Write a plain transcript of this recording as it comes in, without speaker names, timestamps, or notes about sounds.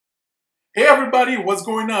Hey everybody, what's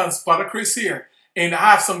going on? Spotter Chris here, and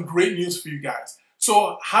I have some great news for you guys.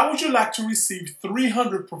 So how would you like to receive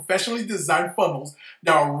 300 professionally designed funnels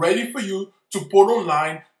that are ready for you to put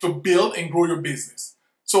online to build and grow your business?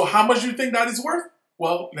 So how much do you think that is worth?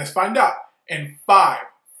 Well, let's find out. In 5,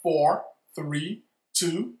 4, 3,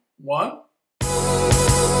 2, 1.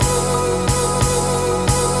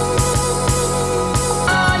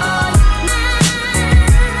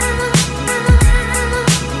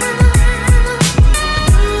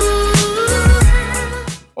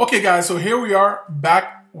 Okay guys, so here we are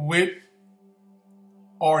back with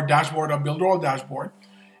our dashboard, our Builderall dashboard.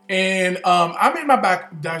 And I'm in my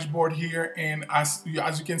back dashboard here, and as you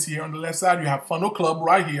can see here on the left side, you have Funnel Club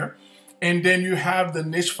right here. And then you have the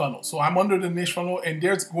niche funnel. So I'm under the niche funnel, and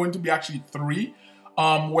there's going to be actually 3,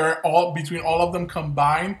 where between all of them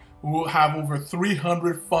combined, we will have over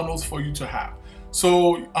 300 funnels for you to have.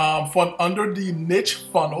 So under the niche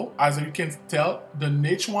funnel, as you can tell, the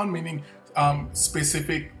niche one meaning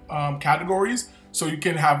specific categories. So you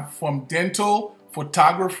can have from dental,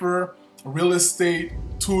 photographer, real estate,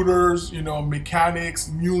 tutors, mechanics,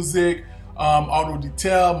 music, auto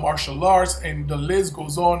detail, martial arts, and the list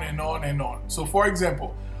goes on and on and on. So for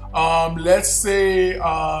example, let's say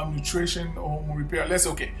nutrition, home repair.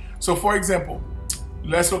 So for example,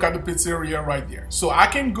 let's look at the pizzeria right there. So I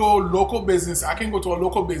can go local business. I can go to a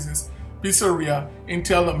local business pizzeria and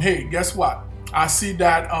tell them, hey, guess what? I see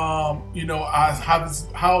that, I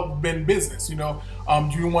have been business, do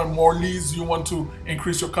you want more leads? Do you want to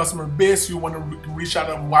increase your customer base? You want to reach out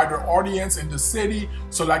a wider audience in the city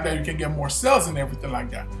so like that you can get more sales and everything like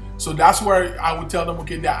that. So that's where I would tell them,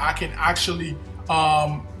 okay, that I can actually,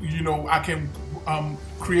 I can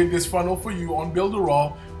create this funnel for you on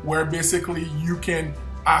Builderall where basically you can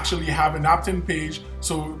actually have an opt-in page,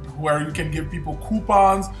 so where you can give people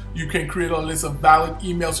coupons, you can create a list of valid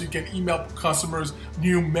emails, so you can email customers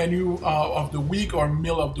new menu of the week or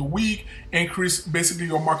meal of the week, increase basically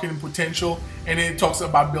your marketing potential, and then it talks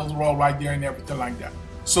about Builderall right there and everything like that.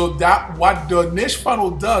 So that what the niche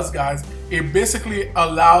funnel does, guys, it basically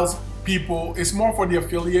allows people, it's more for the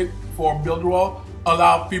affiliate for Builderall,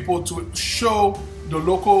 allow people to show the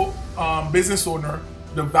local business owner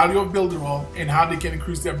the value of Builderall and how they can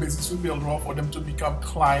increase their business with Builderall for them to become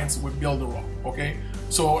clients with Builderall. Okay,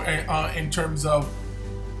 so in terms of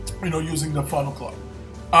using the funnel club,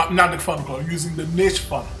 not the funnel club, using the niche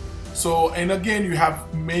funnel. So, and again, you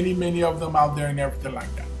have many of them out there and everything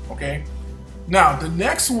like that. Okay, now the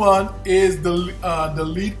next one is the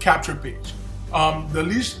lead capture page. The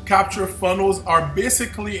lead capture funnels are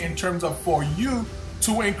basically in terms of for you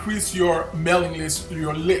to increase your mailing list,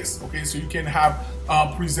 your list. Okay, so you can have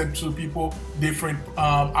present to people different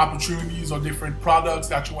opportunities or different products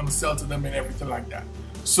that you want to sell to them and everything like that.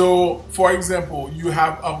 So for example, you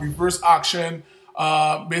have a reverse auction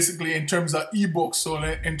basically in terms of ebooks. So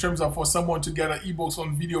in terms of for someone to get an ebooks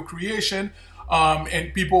on video creation,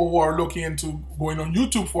 and people who are looking into going on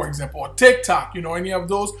YouTube, for example, or TikTok, any of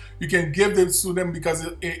those, you can give this to them because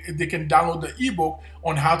they can download the ebook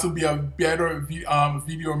on how to be a better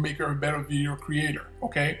video maker, a better video creator.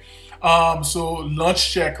 Okay, so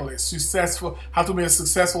launch checklist, how to be a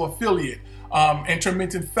successful affiliate,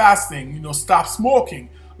 intermittent fasting, stop smoking,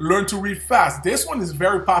 learn to read fast. This one is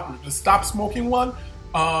very popular. The stop smoking one.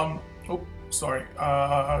 Sorry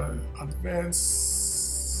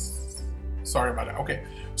about that. Okay,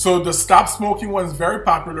 so the stop smoking one is very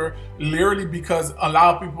popular, literally because a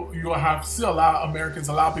lot of people, still a lot of Americans,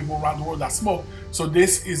 a lot of people around the world that smoke. So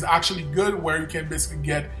this is actually good where you can basically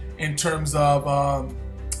get in terms of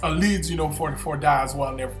leads, for that as well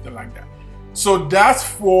and everything like that. So that's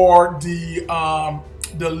for the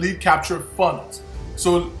lead capture funnels.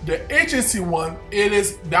 So the agency one,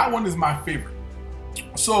 that one is my favorite.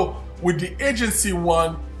 So with the agency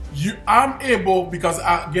one, I'm able, because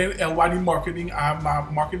again, LYD Marketing, I have my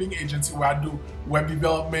marketing agency where I do web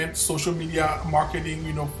development, social media marketing,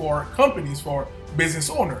 for companies, for business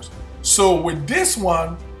owners. So with this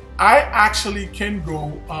one, I actually can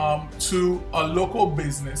go to a local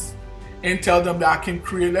business and tell them that I can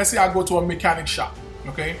create, let's say I go to a mechanic shop,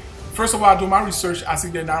 okay? First of all, I do my research, I see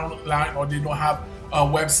they're not online or they don't have a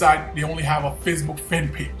website, they only have a Facebook fan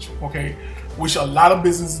page, okay? Which a lot of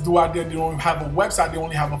businesses do out there. They don't have a website, they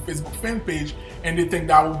only have a Facebook fan page, and they think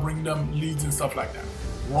that will bring them leads and stuff like that.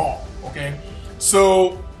 Wrong, okay?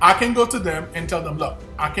 So I can go to them and tell them, look,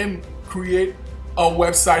 I can create a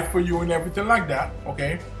website for you and everything like that,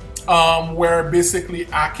 okay? Where basically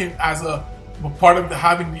I can, as a part of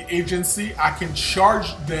having the agency, I can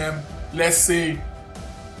charge them, let's say,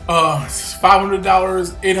 $500,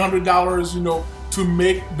 $800, to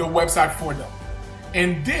make the website for them.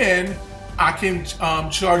 And then I can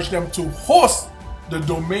charge them to host the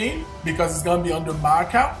domain because it's gonna be under my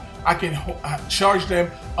account. I can charge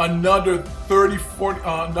them another 30,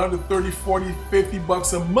 40, 50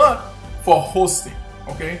 bucks a month for hosting,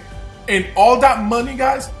 okay? And all that money,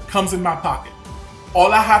 guys, comes in my pocket.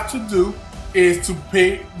 All I have to do is to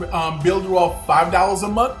pay Builderall $5 a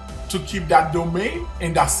month to keep that domain,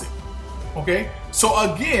 and that's it, okay?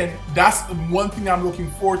 So again, that's one thing I'm looking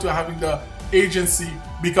forward to, having the agency,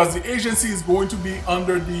 because the agency is going to be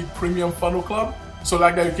under the Premium Funnel Club. So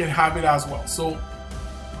like that, you can have it as well. So,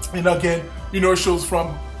 and again, you know, it shows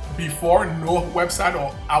from before, no website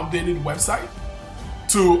or outdated website,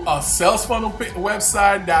 to a sales funnel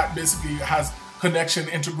website that basically has connection,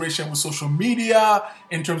 integration with social media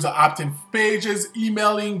in terms of opt-in pages,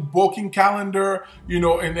 emailing, booking calendar, you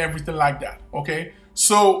know, and everything like that, okay?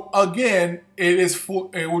 So again,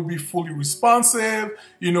 it would be fully responsive,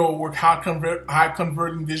 you know, work high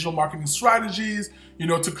converting digital marketing strategies, you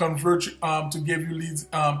know, to convert, to give you leads,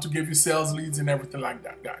 to give you sales leads and everything like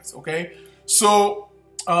that, guys, okay? So,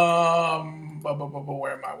 where am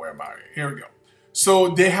I? Here we go. So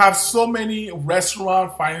they have so many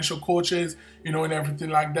restaurant, financial coaches, you know, and everything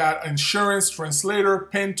like that, insurance, translator,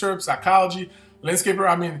 painter, psychology, landscaper.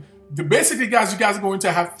 I mean, basically, guys, you guys are going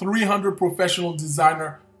to have 300 professional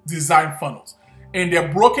design funnels. And they're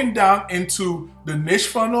broken down into the niche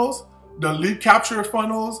funnels, the lead capture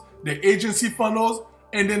funnels, the agency funnels,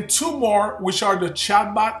 and then 2 more, which are the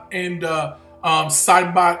chatbot and the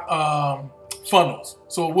sidebot funnels.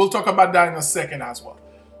 So we'll talk about that in a second as well.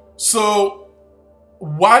 So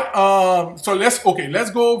let's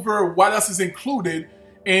go over what else is included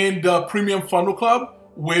in the Premium Funnel Club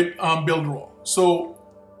with Builderall. So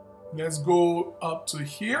let's go up to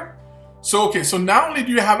here. So, okay, so not only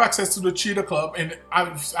do you have access to the Cheetah Club, and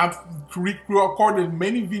I've recorded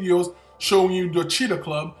many videos showing you the Cheetah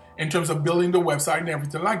Club in terms of building the website and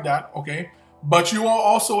everything like that, okay? But you will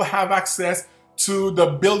also have access to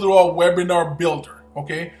the Builderall Webinar Builder,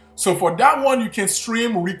 okay? So for that one, you can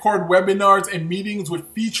stream, record webinars and meetings with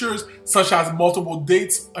features such as multiple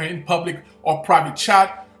dates in public or private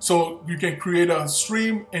chat. So you can create a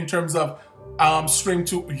stream in terms of stream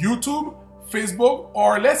to YouTube, Facebook,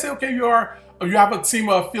 or let's say, okay, you have a team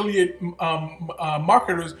of affiliate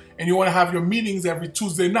marketers and you want to have your meetings every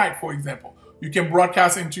Tuesday night, for example. You can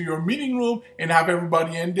broadcast into your meeting room and have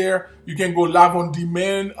everybody in there. You can go live on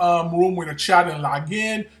demand room with a chat and log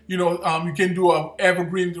in. You know, you can do a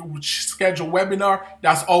evergreen scheduled webinar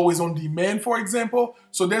that's always on demand, for example.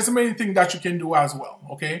 So there's many things that you can do as well,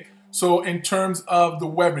 okay? So in terms of the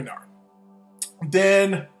webinar,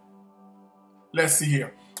 then let's see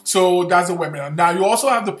here. So that's a webinar. Now you also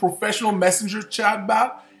have the professional messenger chat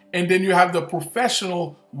bot, and then you have the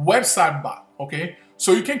professional website bot, okay?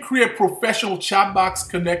 So you can create professional chat bots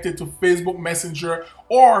connected to Facebook Messenger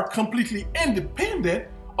or completely independent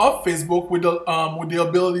of Facebook with the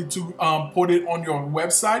ability to put it on your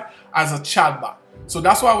website as a chat bot. So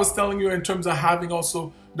that's why I was telling you in terms of having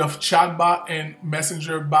also the chat bot and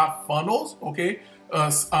messenger bot funnels, okay?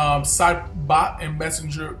 Site bot and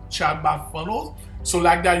messenger chat bot funnels. So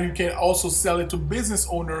like that, you can also sell it to business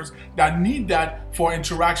owners that need that for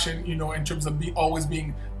interaction, you know, in terms of always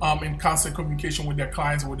being in constant communication with their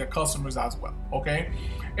clients and with their customers as well, okay?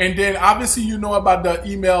 And then obviously you know about the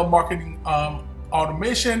email marketing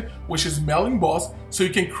automation, which is Mailing Boss. So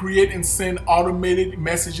you can create and send automated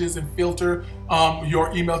messages and filter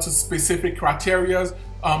your email to specific criteria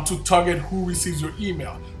to target who receives your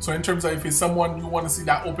email. So in terms of if it's someone you want to see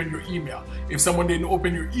that open your email, if someone didn't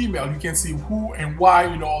open your email, you can see who and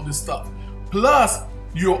why, you know, all this stuff. Plus,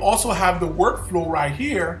 you'll also have the workflow right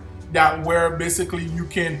here that where basically you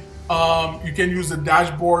can use the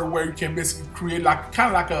dashboard where you can basically create like kind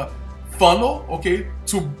of like a funnel, okay,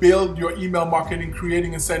 to build your email marketing,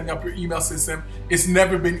 creating and setting up your email system. It's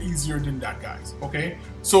never been easier than that, guys, okay?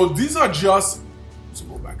 So these are just, let's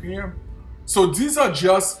go back here. So these are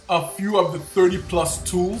just a few of the 30+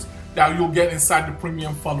 tools that you'll get inside the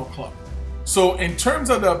Premium Funnel Club. So in terms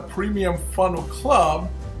of the Premium Funnel Club,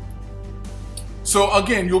 so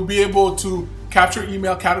again, you'll be able to capture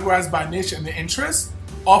email categorized by niche and interest,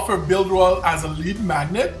 offer Builderall as a lead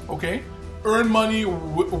magnet, okay? Earn money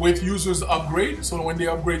with users upgrade. So when they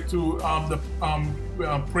upgrade to the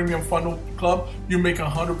Premium Funnel Club, you make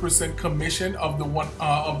 100% commission of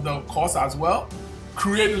the cost as well.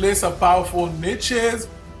 Create a list of powerful niches,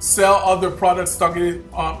 sell other products targeted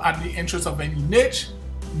at the interest of any niche,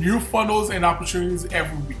 new funnels and opportunities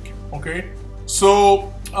every week, okay?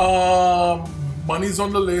 So money's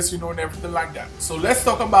on the list, you know, and everything like that. So let's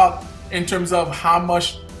talk about in terms of how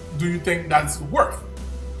much do you think that's worth.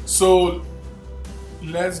 So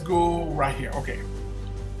let's go right here. Okay.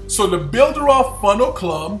 So the Builderall Funnel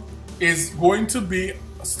Club is going to be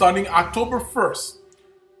starting October 1st.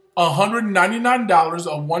 $199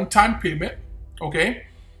 a one-time payment, okay,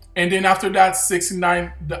 and then after that,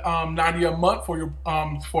 $69.90 a month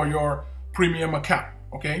for your premium account,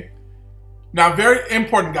 okay. Now, very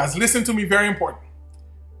important, guys. Listen to me. Very important.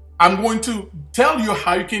 I'm going to tell you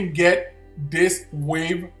how you can get this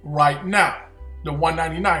waive right now, the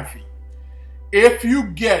 $199 fee. If you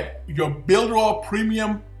get your Builderall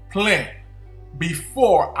Premium Plan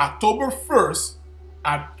before October 1st,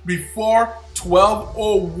 before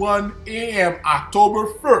 12:01 a.m. October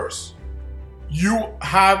 1st, you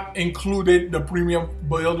have included the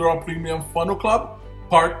Builderall Premium Funnel Club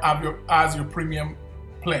part of as your premium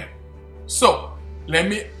plan. So let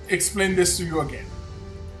me explain this to you again.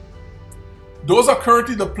 Those are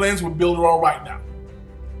currently the plans with Builderall right now.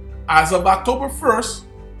 As of October 1st,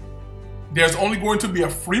 there's only going to be a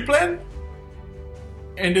free plan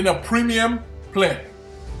and then a premium plan.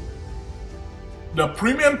 The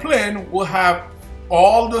premium plan will have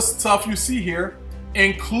all the stuff you see here,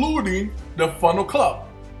 including the funnel club.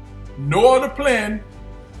 No other plan,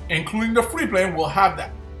 including the free plan, will have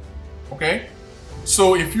that. Okay?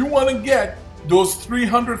 So if you want to get those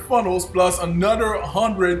 300 funnels plus another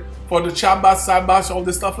 100 for the chatbot, sidebots, all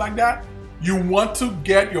this stuff like that, you want to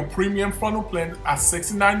get your premium funnel plan at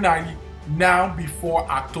 $69.90 now before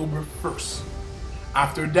October 1st.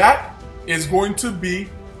 After that, it's going to be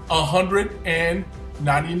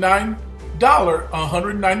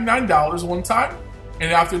 $199 one time,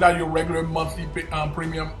 and after that your regular monthly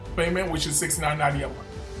premium payment, which is $69.90 a month.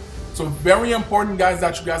 So very important, guys,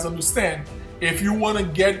 that you guys understand. If you want to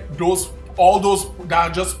get all those that I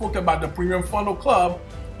just spoke about, the premium funnel club,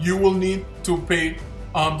 you will need to pay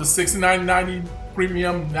the $69.90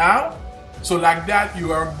 premium now. So like that,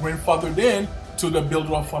 you are grandfathered in to the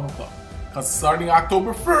Builderall Funnel Club. Because starting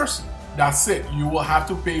October 1st, that's it. You will have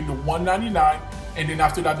to pay the $199, and then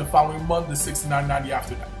after that, the following month, the $69.90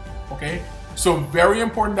 after that. Okay? So very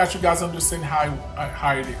important that you guys understand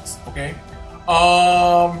how it is. Okay?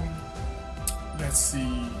 Let's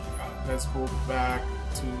see. Let's go back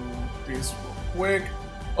to this real quick.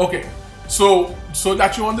 Okay. So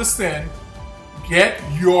that you understand, get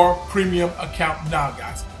your premium account now,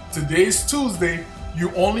 guys. Today's Tuesday. You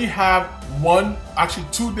only have 2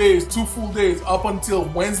 full days up until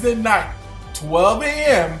Wednesday night, 12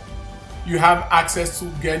 a.m. You have access to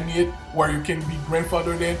getting it where you can be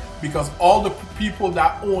grandfathered in, because all the people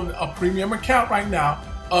that own a premium account right now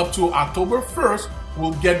up to October 1st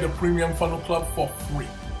will get the Premium Funnel Club for free.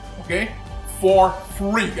 Okay? For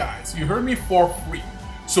free, guys. You heard me, for free.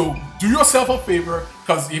 So do yourself a favor,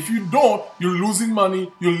 because if you don't, you're losing money,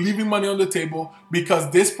 you're leaving money on the table, because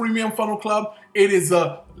this Premium Funnel Club, it is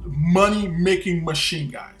a money-making machine,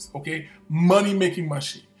 guys, okay? Money-making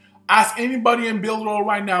machine. Ask anybody in Builderall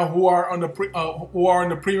right now who are on the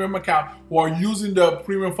premium account, who are using the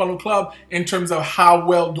Premium Funnel Club, in terms of how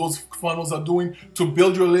well those funnels are doing to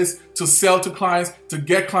build your list, to sell to clients, to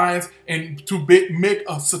get clients, and to make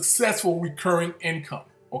a successful recurring income,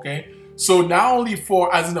 okay? So not only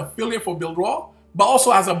as an affiliate for Builderall, but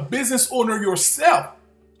also as a business owner yourself,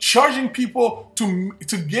 charging people to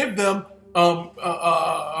give them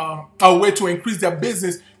a way to increase their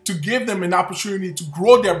business, to give them an opportunity to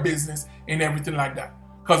grow their business and everything like that.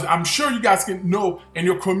 Because I'm sure you guys can know, in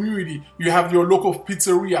your community, you have your local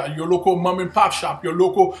pizzeria, your local mom and pop shop, your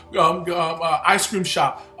local ice cream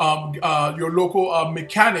shop, your local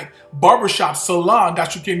mechanic, barbershop, salon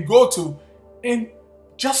that you can go to, and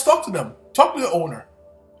just talk to them. Talk to the owner.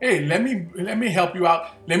 Hey, let me help you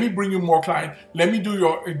out. Let me bring you more clients. Let me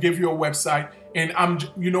give you a website. And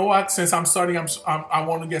you know what? Since I'm starting, I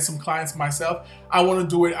want to get some clients myself. I want to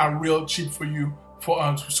do it real cheap for you,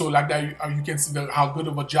 so like that you can see how good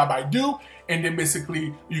of a job I do, and then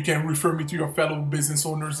basically you can refer me to your fellow business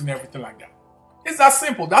owners and everything like that. It's that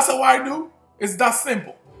simple. That's how I do. It's that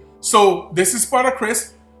simple. So this is Sparta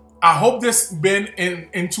Chris. I hope this been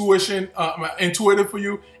intuitive for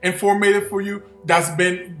you, informative for you, that's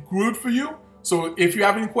been good for you. So if you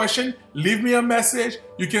have any question, leave me a message.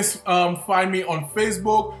 You can find me on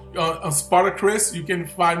Facebook, on Sparta Chris. You can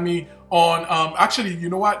find me on, actually,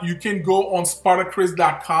 you know what? You can go on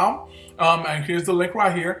spartachris.com, and here's the link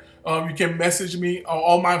right here. You can message me.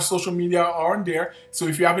 All my social media are on there. So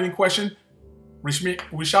if you have any question, reach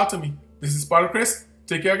out to me. This is Sparta Chris.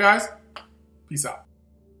 Take care, guys. Peace out.